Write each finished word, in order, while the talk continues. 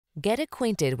Get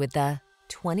acquainted with the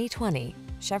 2020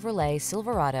 Chevrolet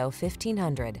Silverado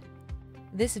 1500.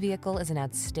 This vehicle is an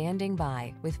outstanding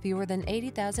buy with fewer than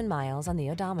 80,000 miles on the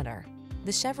odometer.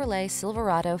 The Chevrolet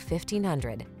Silverado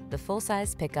 1500, the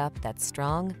full-size pickup that's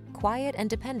strong, quiet, and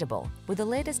dependable with the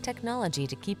latest technology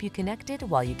to keep you connected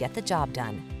while you get the job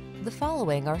done. The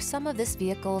following are some of this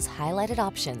vehicle's highlighted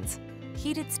options: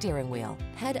 heated steering wheel,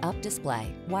 head-up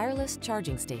display, wireless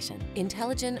charging station,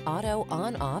 intelligent auto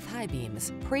on-off high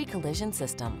beams, pre-collision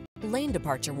system, lane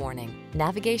departure warning,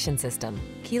 navigation system,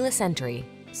 keyless entry,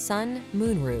 sun,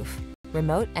 moonroof,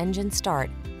 remote engine start.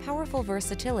 Powerful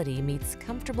versatility meets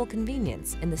comfortable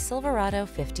convenience in the Silverado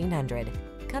 1500.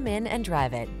 Come in and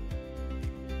drive it.